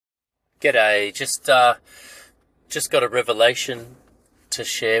G'day, just got a revelation to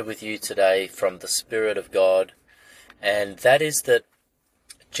share with you today from the Spirit of God, and that is that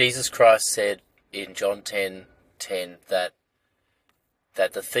Jesus Christ said in John 10:10 that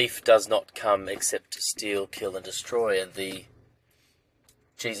the thief does not come except to steal, kill, and destroy, and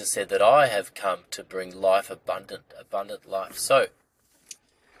Jesus said that I have come to bring life abundant life. So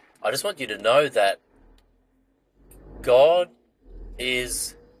I just want you to know that God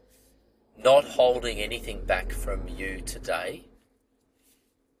is not holding anything back from you today.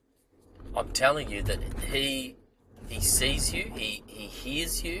 I'm telling you that He sees you, He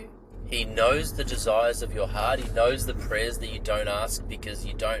hears you, He knows the desires of your heart, He knows the prayers that you don't ask because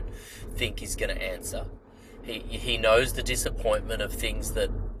you don't think He's going to answer. He knows the disappointment of things that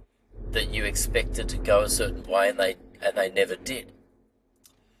you expected to go a certain way and they never did.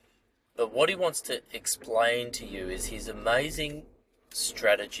 But what He wants to explain to you is His amazing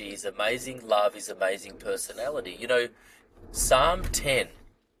strategy, His amazing love, His amazing personality. You know, Psalm 10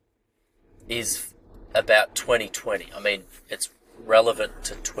 is about 2020. I mean, it's relevant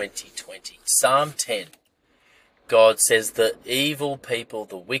to 2020. Psalm 10, God says the evil people,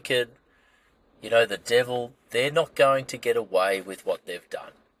 the wicked, the devil, they're not going to get away with what they've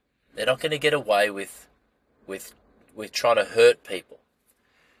done. They're not going to get away with trying to hurt people.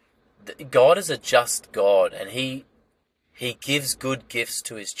 God is a just God, and He gives good gifts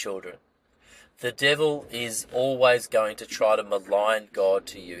to His children. The devil is always going to try to malign God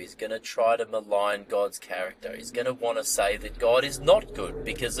to you. He's going to try to malign God's character. He's going to want to say that God is not good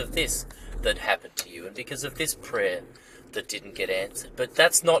because of this that happened to you and because of this prayer that didn't get answered. But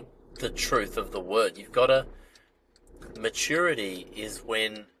that's not the truth of the word. Maturity is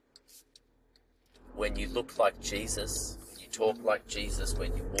when you look like Jesus, you talk like Jesus,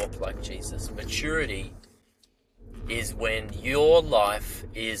 when you walk like Jesus. Maturity is when your life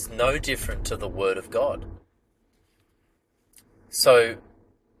is no different to the Word of God. So,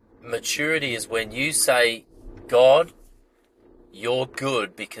 maturity is when you say, God, you're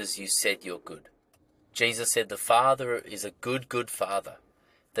good because you said you're good. Jesus said the Father is a good Father,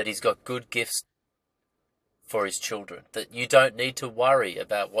 that He's got good gifts for His children, that you don't need to worry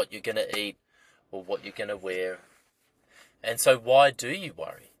about what you're going to eat or what you're going to wear. And so why do you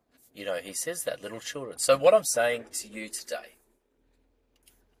worry? He says that, little children. So what I'm saying to you today,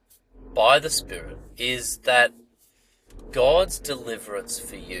 by the Spirit, is that God's deliverance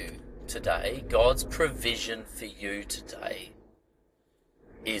for you today, God's provision for you today,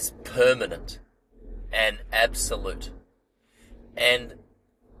 is permanent and absolute. And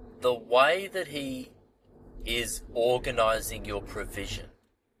the way that He is organizing your provision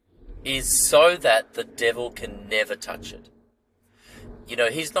is so that the devil can never touch it.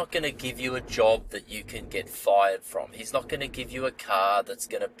 He's not going to give you a job that you can get fired from. He's not going to give you a car that's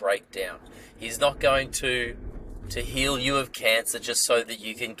going to break down. He's not going to heal you of cancer just so that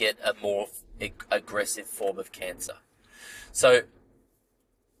you can get a more aggressive form of cancer. So,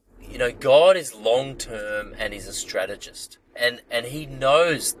 God is long-term and He's a strategist. And He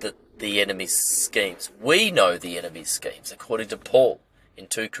knows that the enemy's schemes. We know the enemy's schemes, according to Paul in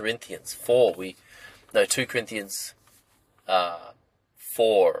 2 Corinthians 4. 2 Corinthians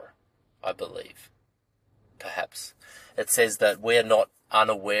 4, I believe, perhaps. It says that we're not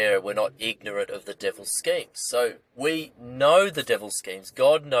unaware, we're not ignorant of the devil's schemes. So we know the devil's schemes.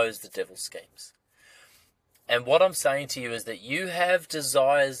 God knows the devil's schemes. And what I'm saying to you is that you have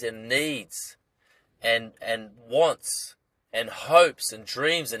desires and needs and wants and hopes and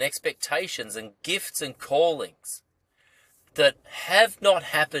dreams and expectations and gifts and callings that have not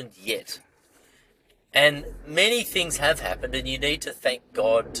happened yet. And many things have happened, and you need to thank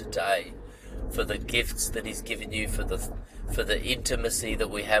God today for the gifts that He's given you, for the intimacy that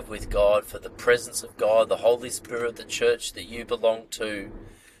we have with God, for the presence of God, the Holy Spirit, the church that you belong to,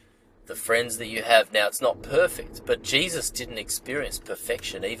 the friends that you have. Now, it's not perfect, but Jesus didn't experience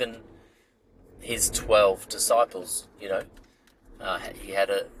perfection. Even His 12 disciples, He had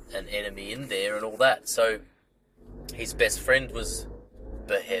an enemy in there and all that. So His best friend was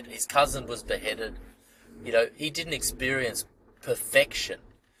beheaded. His cousin was beheaded. He didn't experience perfection,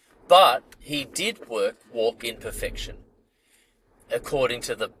 but He did walk in perfection according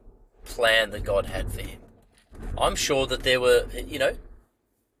to the plan that God had for Him. I'm sure that there were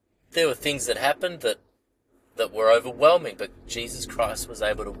things that happened that were overwhelming, but Jesus Christ was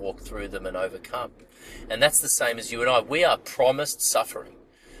able to walk through them and overcome. And that's the same as you and I. We are promised suffering.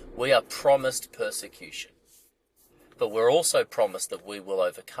 We are promised persecution, but we're also promised that we will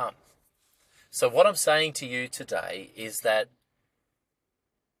overcome. So what I'm saying to you today is that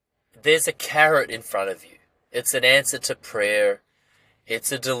there's a carrot in front of you. It's an answer to prayer. It's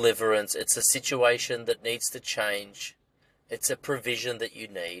a deliverance. It's a situation that needs to change. It's a provision that you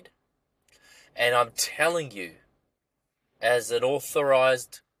need. And I'm telling you, as an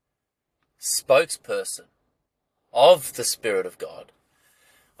authorized spokesperson of the Spirit of God,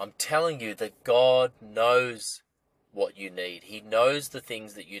 I'm telling you that God knows what you need. He knows the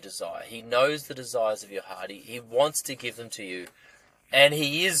things that you desire. He knows the desires of your heart. He wants to give them to you. And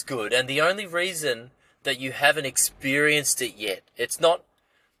He is good. And the only reason that you haven't experienced it yet, it's not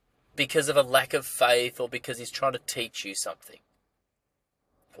because of a lack of faith or because He's trying to teach you something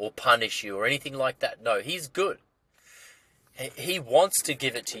or punish you or anything like that. No, He's good. He wants to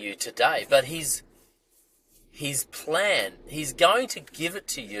give it to you today, but His plan, He's going to give it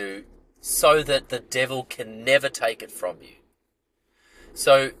to you so that the devil can never take it from you.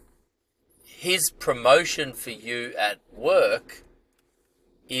 So His promotion for you at work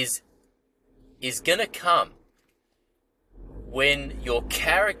is going to come when your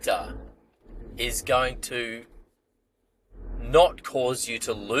character is going to not cause you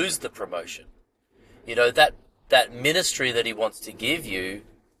to lose the promotion. You know, that ministry that He wants to give you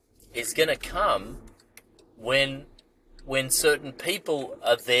is going to come when certain people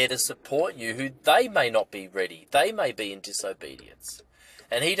are there to support you who they may not be ready. They may be in disobedience.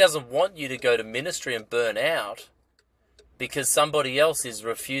 And He doesn't want you to go to ministry and burn out because somebody else is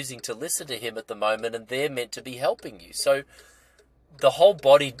refusing to listen to Him at the moment and they're meant to be helping you. So the whole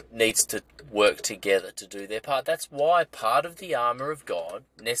body needs to work together to do their part. That's why part of the armor of God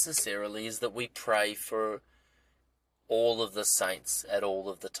necessarily is that we pray for all of the saints at all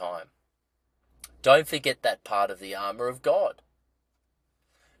of the time. Don't forget that part of the armor of God,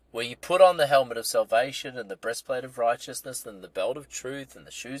 where you put on the helmet of salvation and the breastplate of righteousness and the belt of truth and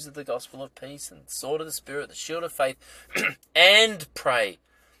the shoes of the gospel of peace and the sword of the Spirit, the shield of faith, and pray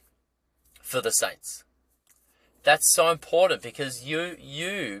for the saints. That's so important because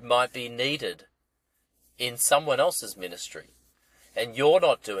you might be needed in someone else's ministry and you're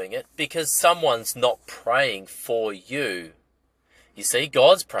not doing it because someone's not praying for you. You see,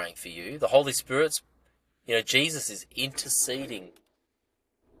 God's praying for you. The Holy Spirit's, Jesus is interceding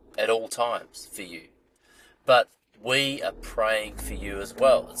at all times for you. But we are praying for you as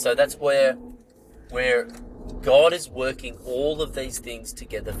well. So that's where God is working all of these things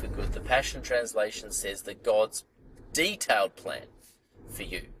together for good. The Passion Translation says that God's detailed plan for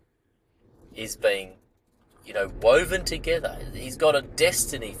you is being, woven together. He's got a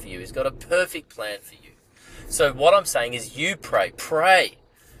destiny for you. He's got a perfect plan for you. So what I'm saying is you pray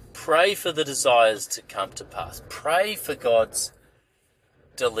for the desires to come to pass. Pray for God's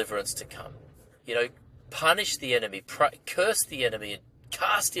deliverance to come. Punish the enemy, curse the enemy and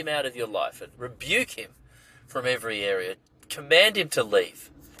cast him out of your life and rebuke him from every area. Command him to leave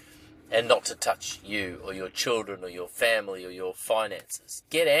and not to touch you or your children or your family or your finances.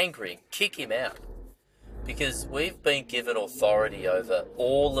 Get angry and kick him out because we've been given authority over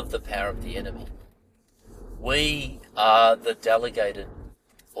all of the power of the enemy. We are the delegated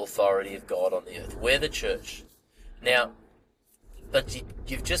authority of God on the earth. We're the church. Now, but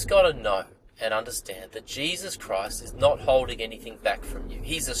you've just got to know and understand that Jesus Christ is not holding anything back from you.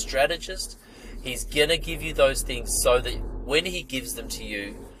 He's a strategist. He's going to give you those things so that when He gives them to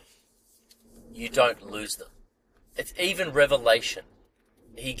you, you don't lose them. It's even revelation.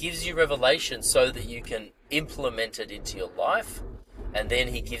 He gives you revelation so that you can implement it into your life, and then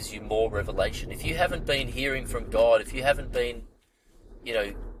He gives you more revelation. If you haven't been hearing from God, if you haven't been,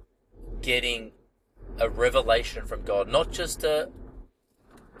 getting a revelation from God, not just a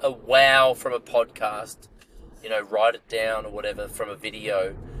wow from a podcast, write it down or whatever from a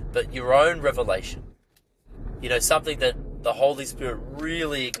video, but your own revelation, something that the Holy Spirit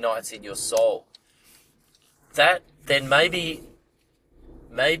really ignites in your soul, that then maybe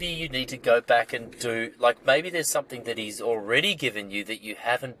you need to go back and do, maybe there's something that He's already given you that you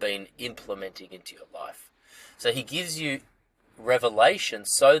haven't been implementing into your life. So He gives you revelation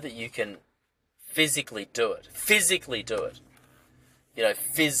so that you can physically do it. Physically do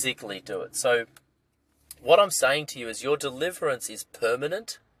it. So what I'm saying to you is your deliverance is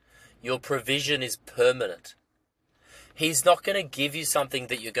permanent. Your provision is permanent. He's not going to give you something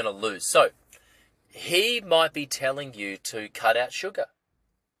that you're going to lose. So He might be telling you to cut out sugar.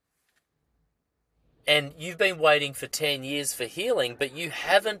 And you've been waiting for 10 years for healing, but you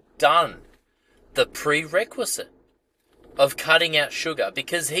haven't done the prerequisite of cutting out sugar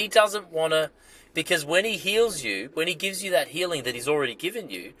because He doesn't want to, because when He heals you, when He gives you that healing that He's already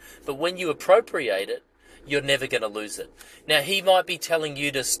given you, but when you appropriate it, you're never going to lose it. Now, He might be telling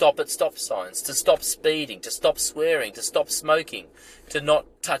you to stop at stop signs, to stop speeding, to stop swearing, to stop smoking, to not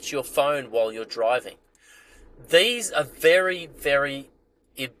touch your phone while you're driving. These are very, very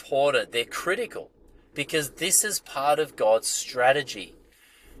important. They're critical because this is part of God's strategy.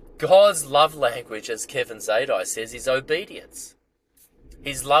 God's love language, as Kevin Zadai says, is obedience.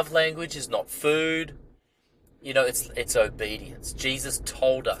 His love language is not food. It's obedience. Jesus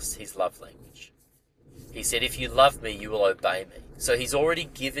told us his love language. He said, if you love me, you will obey me. So he's already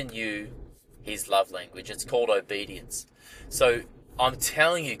given you his love language. It's called obedience. So I'm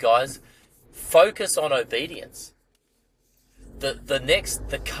telling you guys, focus on obedience.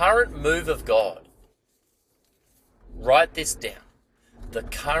 The current move of God, write this down. The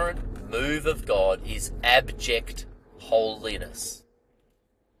current move of God is abject holiness.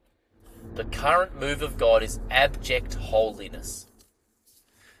 The current move of God is abject holiness.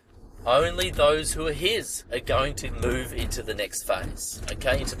 Only those who are his are going to move into the next phase,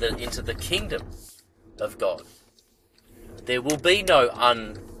 okay, into the kingdom of God. There will be no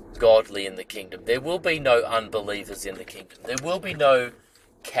ungodly in the kingdom. There will be no unbelievers in the kingdom. There will be no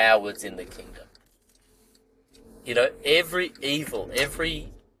cowards in the kingdom. Every evil,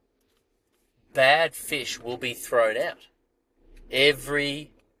 every bad fish will be thrown out.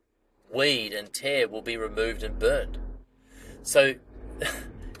 Every weed and tear will be removed and burned. So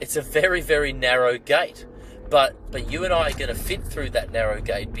it's a very, very narrow gate. But you and I are going to fit through that narrow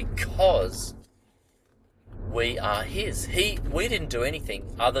gate because we are his. We didn't do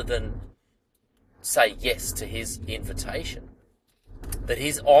anything other than say yes to his invitation. But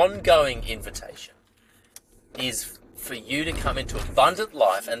his ongoing invitation is for you to come into abundant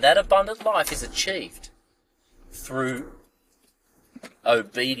life, and that abundant life is achieved through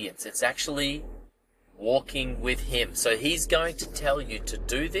obedience. It's actually walking with him. So he's going to tell you to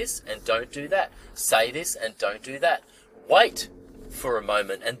do this and don't do that. Say this and don't do that. Wait for a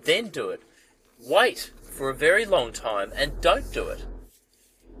moment and then do it. Wait for a very long time and don't do it.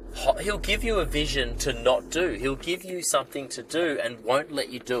 He'll give you a vision to not do. He'll give you something to do and won't let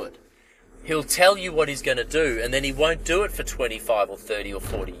you do it. He'll tell you what he's going to do and then he won't do it for 25 or 30 or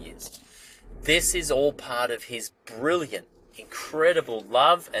 40 years. This is all part of his brilliant, incredible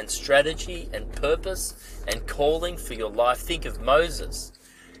love and strategy and purpose and calling for your life. Think of Moses,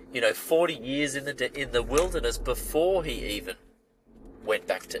 40 years in the wilderness before he even went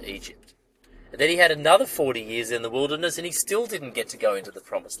back to Egypt. And then he had another 40 years in the wilderness and he still didn't get to go into the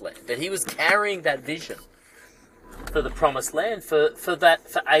promised land. But he was carrying that vision for the promised land for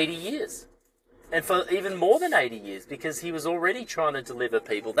 80 years. And for even more than 80 years, because he was already trying to deliver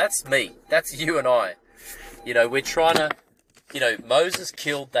people. That's me. That's you and I. We're trying to, Moses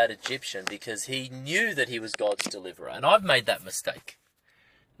killed that Egyptian because he knew that he was God's deliverer. And I've made that mistake.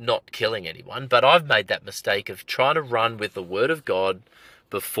 Not killing anyone, but I've made that mistake of trying to run with the word of God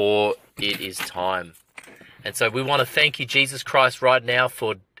before it is time. And so we want to thank you, Jesus Christ, right now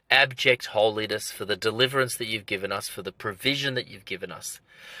for abject holiness, for the deliverance that you've given us, for the provision that you've given us.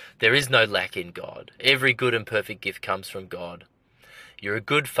 There is no lack in God. Every good and perfect gift comes from God. You're a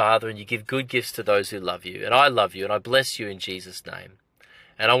good Father and you give good gifts to those who love you. And I love you and I bless you in Jesus' name.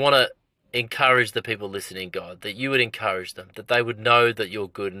 And I want to encourage the people listening, God, that you would encourage them, that they would know that you're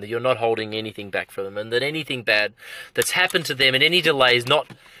good and that you're not holding anything back from them, and that anything bad that's happened to them and any delay is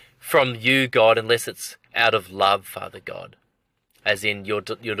not from you, God, unless it's out of love, Father God. As in, you're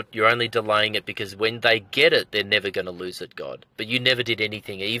only delaying it because when they get it, they're never going to lose it, God. But you never did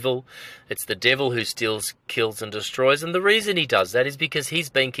anything evil. It's the devil who steals, kills, and destroys. And the reason he does that is because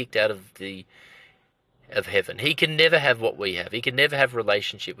he's been kicked out of heaven. He can never have what we have. He can never have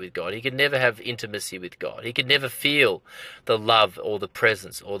relationship with God. He can never have intimacy with God. He can never feel the love or the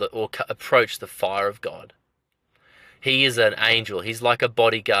presence or approach the fire of God. He is an angel. He's like a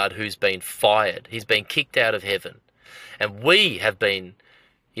bodyguard who's been fired. He's been kicked out of heaven. And we have been,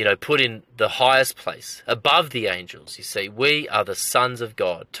 put in the highest place, above the angels. You see, we are the sons of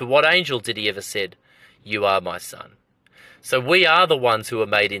God. To what angel did he ever said, "You are my son"? So we are the ones who are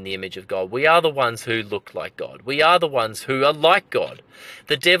made in the image of God. We are the ones who look like God. We are the ones who are like God.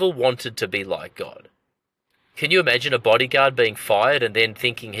 The devil wanted to be like God. Can you imagine a bodyguard being fired and then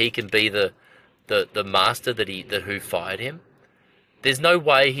thinking he can be the master who fired him? There's no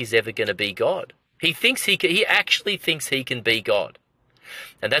way he's ever going to be God. He actually thinks he can be God.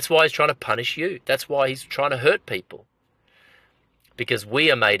 And that's why he's trying to punish you. That's why he's trying to hurt people. Because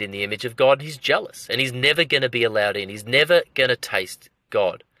we are made in the image of God, and he's jealous. And he's never going to be allowed in. He's never going to taste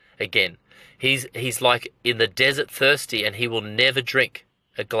God again. He's like in the desert thirsty, and he will never drink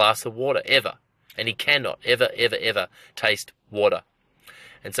a glass of water, ever. And he cannot ever, ever, ever taste water.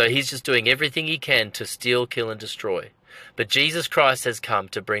 And so he's just doing everything he can to steal, kill, and destroy. But Jesus Christ has come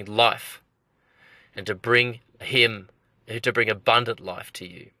to bring life, and to bring abundant life to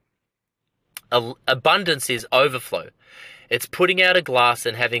you. Abundance is overflow. It's putting out a glass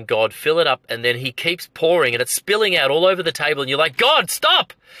and having God fill it up, and then he keeps pouring and it's spilling out all over the table, and you're like, God,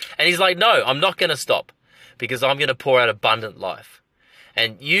 stop! And he's like, no, I'm not going to stop, because I'm going to pour out abundant life.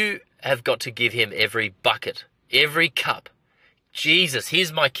 And you have got to give him every bucket, every cup. Jesus,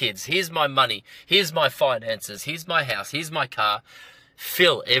 here's my kids, here's my money, here's my finances, here's my house, here's my car.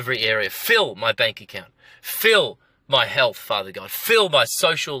 Fill every area, fill my bank account, fill my health, Father God, fill my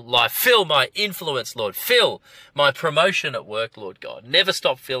social life, fill my influence, Lord, fill my promotion at work, Lord God. Never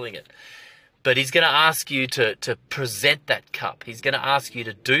stop filling it. But he's going to ask you to present that cup. He's going to ask you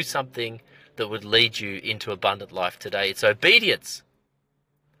to do something that would lead you into abundant life today. It's obedience.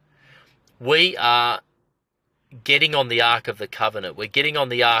 We are getting on the Ark of the Covenant. We're getting on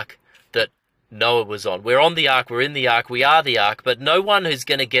the Ark that Noah was on. We're on the Ark, we're in the Ark, we are the Ark, but no one who's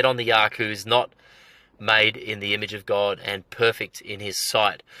going to get on the Ark who's not made in the image of God and perfect in his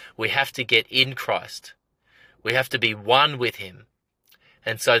sight. We have to get in Christ. We have to be one with him.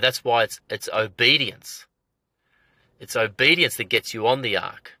 And so that's why it's obedience. It's obedience that gets you on the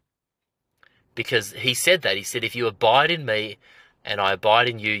Ark. Because he said that. He said, if you abide in me and I abide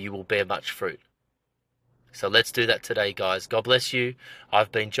in you, you will bear much fruit. So let's do that today, guys. God bless you.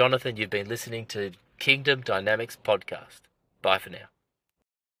 I've been Jonathan. You've been listening to Kingdom Dynamics Podcast. Bye for now.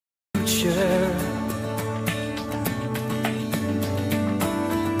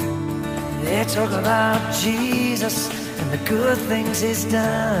 They talk about Jesus and the good things he's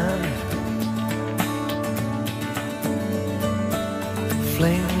done.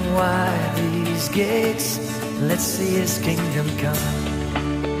 Fling wide these gates, let's see his kingdom come.